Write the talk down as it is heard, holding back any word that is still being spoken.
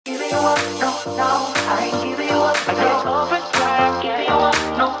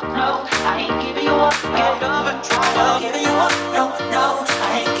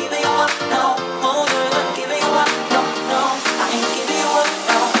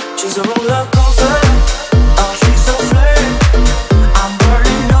She's a roller coaster. Oh, she's so flame. I'm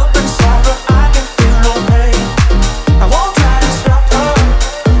burning up inside, but I can feel no pain. I won't try to stop her.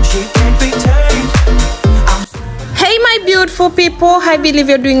 She can't be tamed. Hey my beautiful people, I believe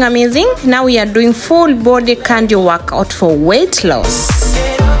you're doing amazing. Now we are doing full body cardio workout for weight loss.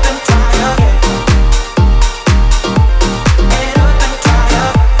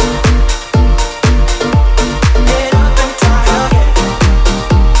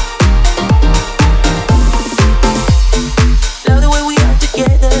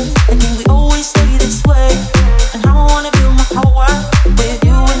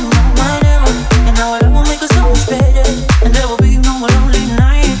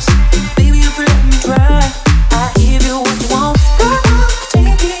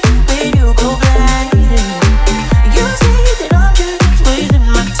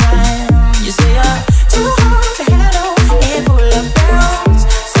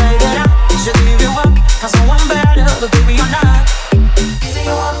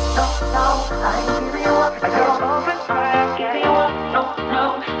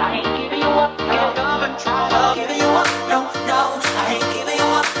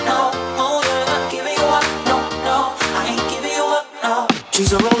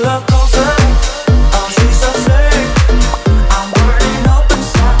 She's a roller coaster. Oh, she's so flame. I'm burning up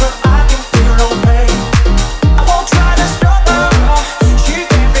inside, but I can feel no pain. I won't try to stop her. She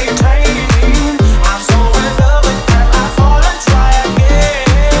can't be tamed. I'm so in love with her. I fall and try again.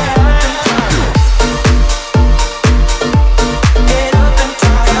 Get up and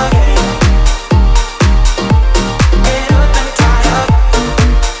try again. Get up and try again.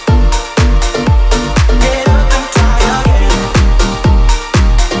 Get up and try again.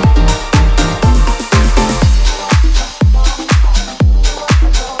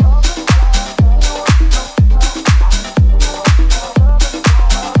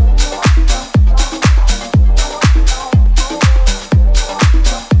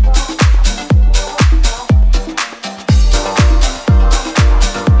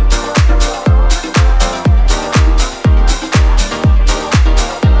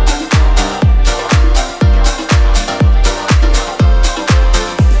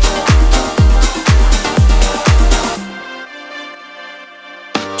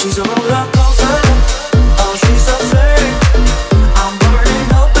 She's a roller coaster. Oh, she's so flame. I'm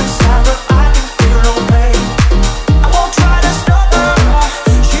burning up inside, but I can feel no pain. I won't try to stop her.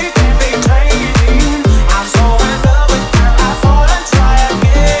 She can't be tamed. I'm so in love with her. I fall and try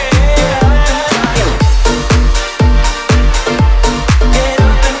again. Get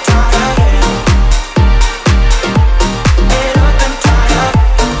up and try again. Get up and try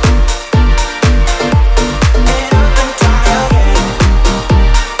again. Get up and try again.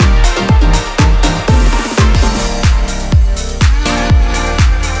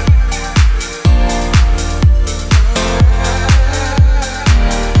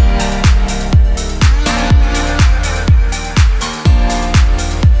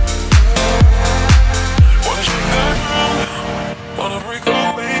 Wanna shake that ground, wanna break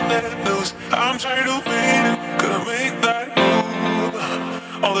away, let loose. I'm tired of waiting, gonna make that move.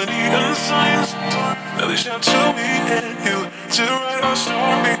 All the neon signs, now they shout to me and you to write our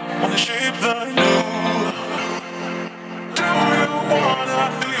story, wanna shape the new. Do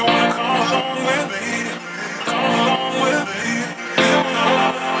you wanna come along with me? Come along with me. Do you wanna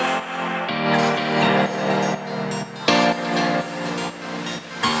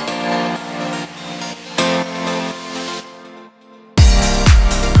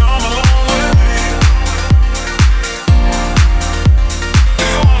come along with me? Do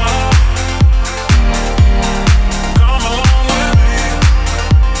you wanna come along with me?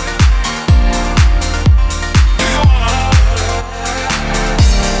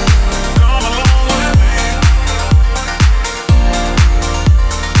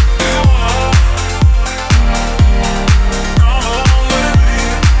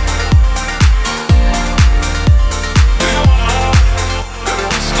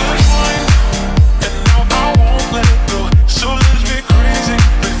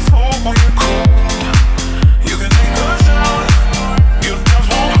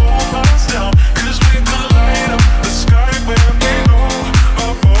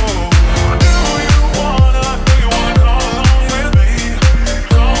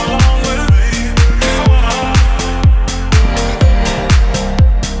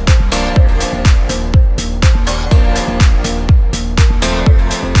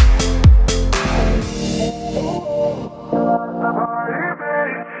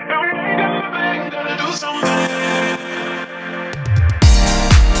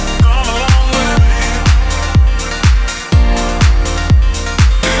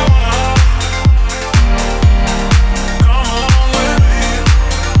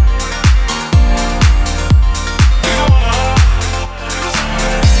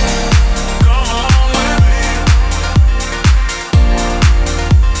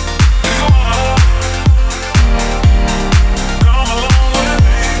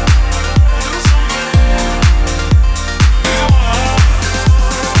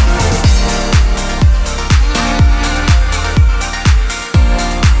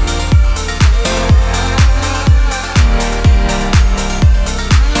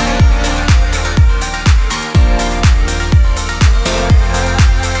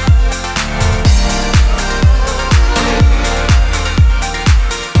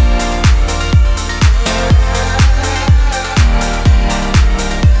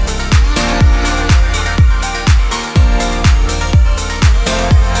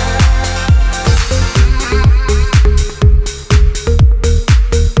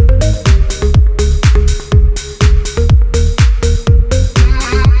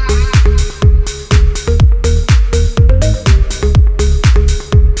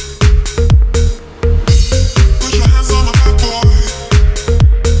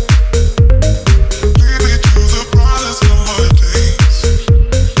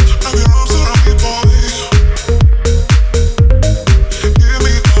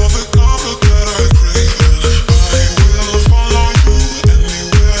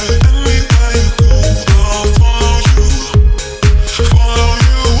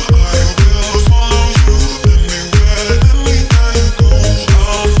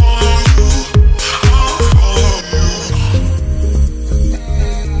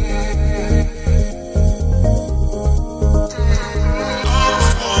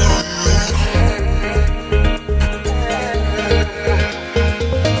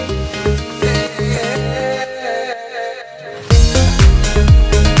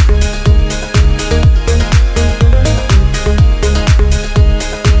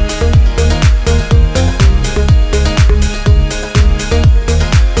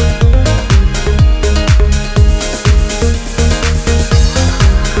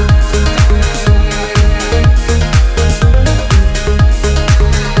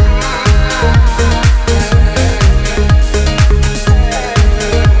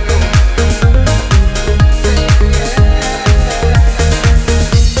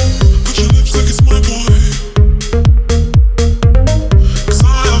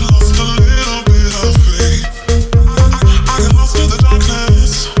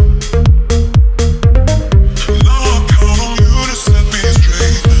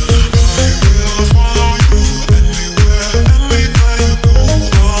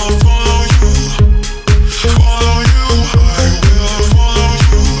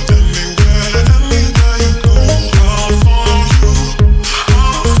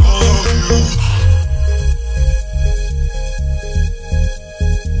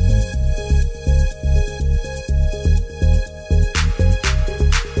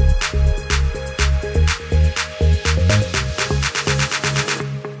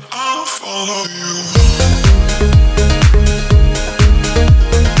 love you.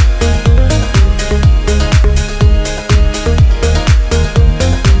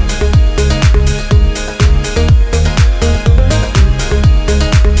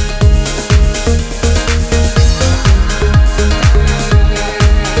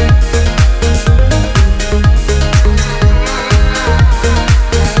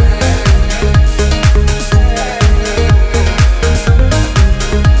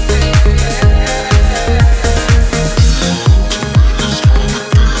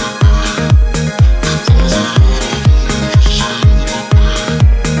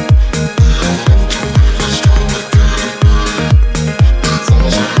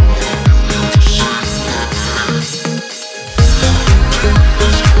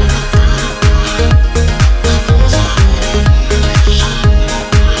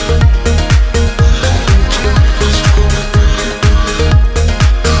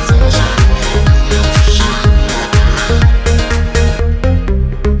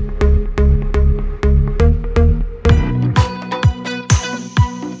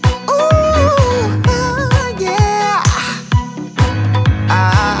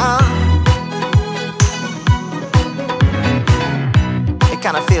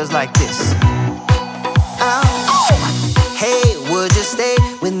 Kinda feels like this. Oh, hey, would you stay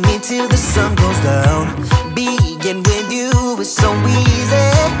with me till the sun goes down? Being with you is so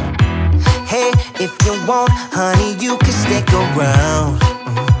easy. Hey, if you want, honey, you can stick around.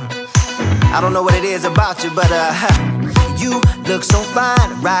 I don't know what it is about you, but you look so fine,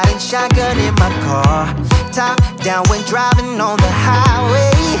 riding shotgun in my car, top down when driving on the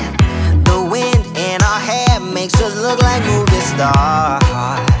highway. The wind in our hair makes us look like movie stars.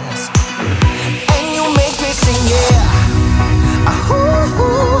 And you make me sing, yeah.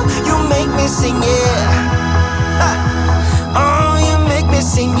 Ooh, you make me sing, yeah. Oh, you make me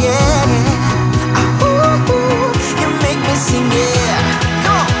sing, yeah. Ooh, you make me sing, yeah.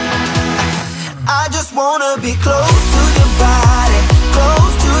 Come on. I just wanna be close to your body,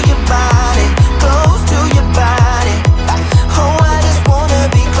 close to your body, close to your body. Oh, I just wanna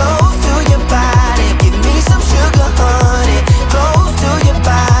be close to your body. Give me some sugar, honey, close to your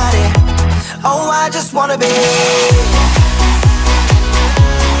body. Oh, I just wanna be.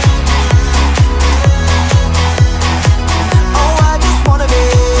 Oh, I just wanna be.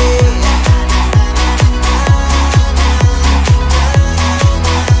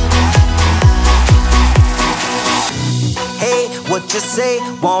 Hey, what you say?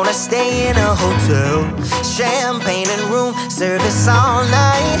 Wanna stay in a hotel? Champagne and room service all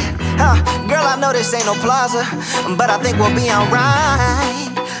night. Girl, I know this ain't no plaza, but I think we'll be alright.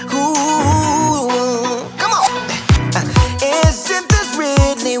 Ooh, come on. Isn't this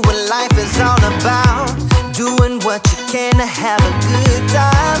really what life is all about? Doing what you can to have a good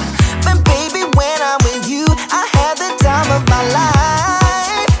time. But baby, when I'm with you, I have the time of my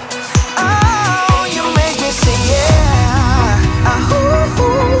life. Oh, you make me sing, yeah.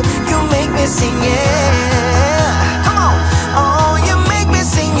 Ooh, you make me sing, yeah. Come on. Oh, you make me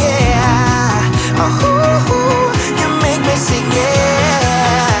sing, yeah. Ooh, you make me sing, yeah.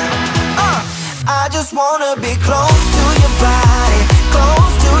 I just wanna be close to your body,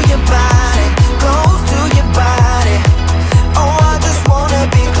 close to your body, close to your body. Oh, I just wanna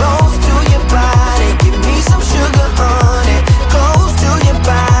be close to your body. Give me some sugar, honey, close to your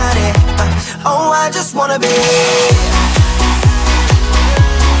body. Oh, I just wanna be.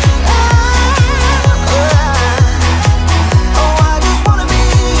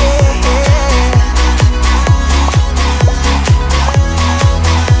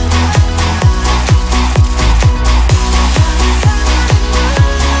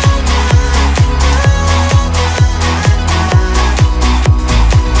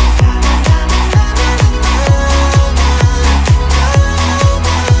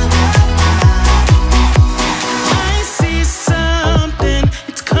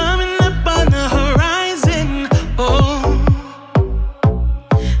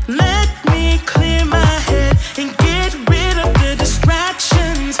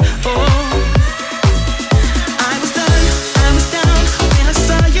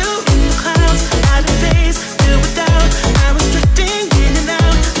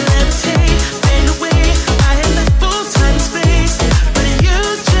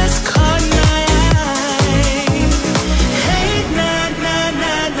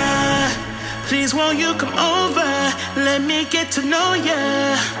 To know ya.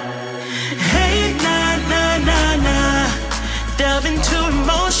 Hey, nah, nah, nah, nah. Delve into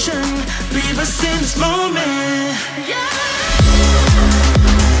emotion. Leave us in this moment. Yeah.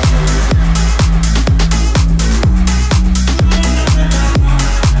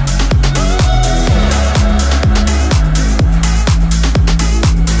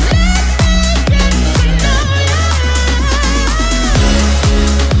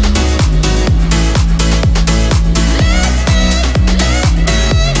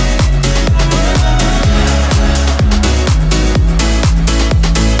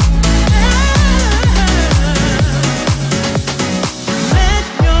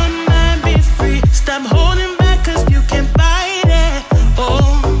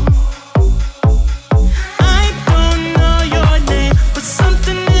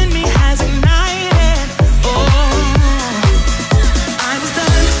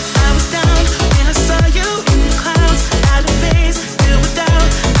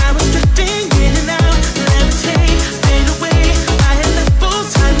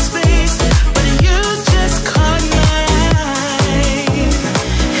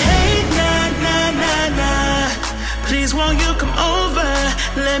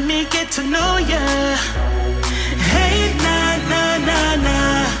 let me get to know ya. Hey, nah, nah, nah,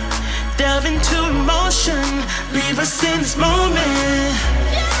 nah. Delve into emotion, leave us in this moment.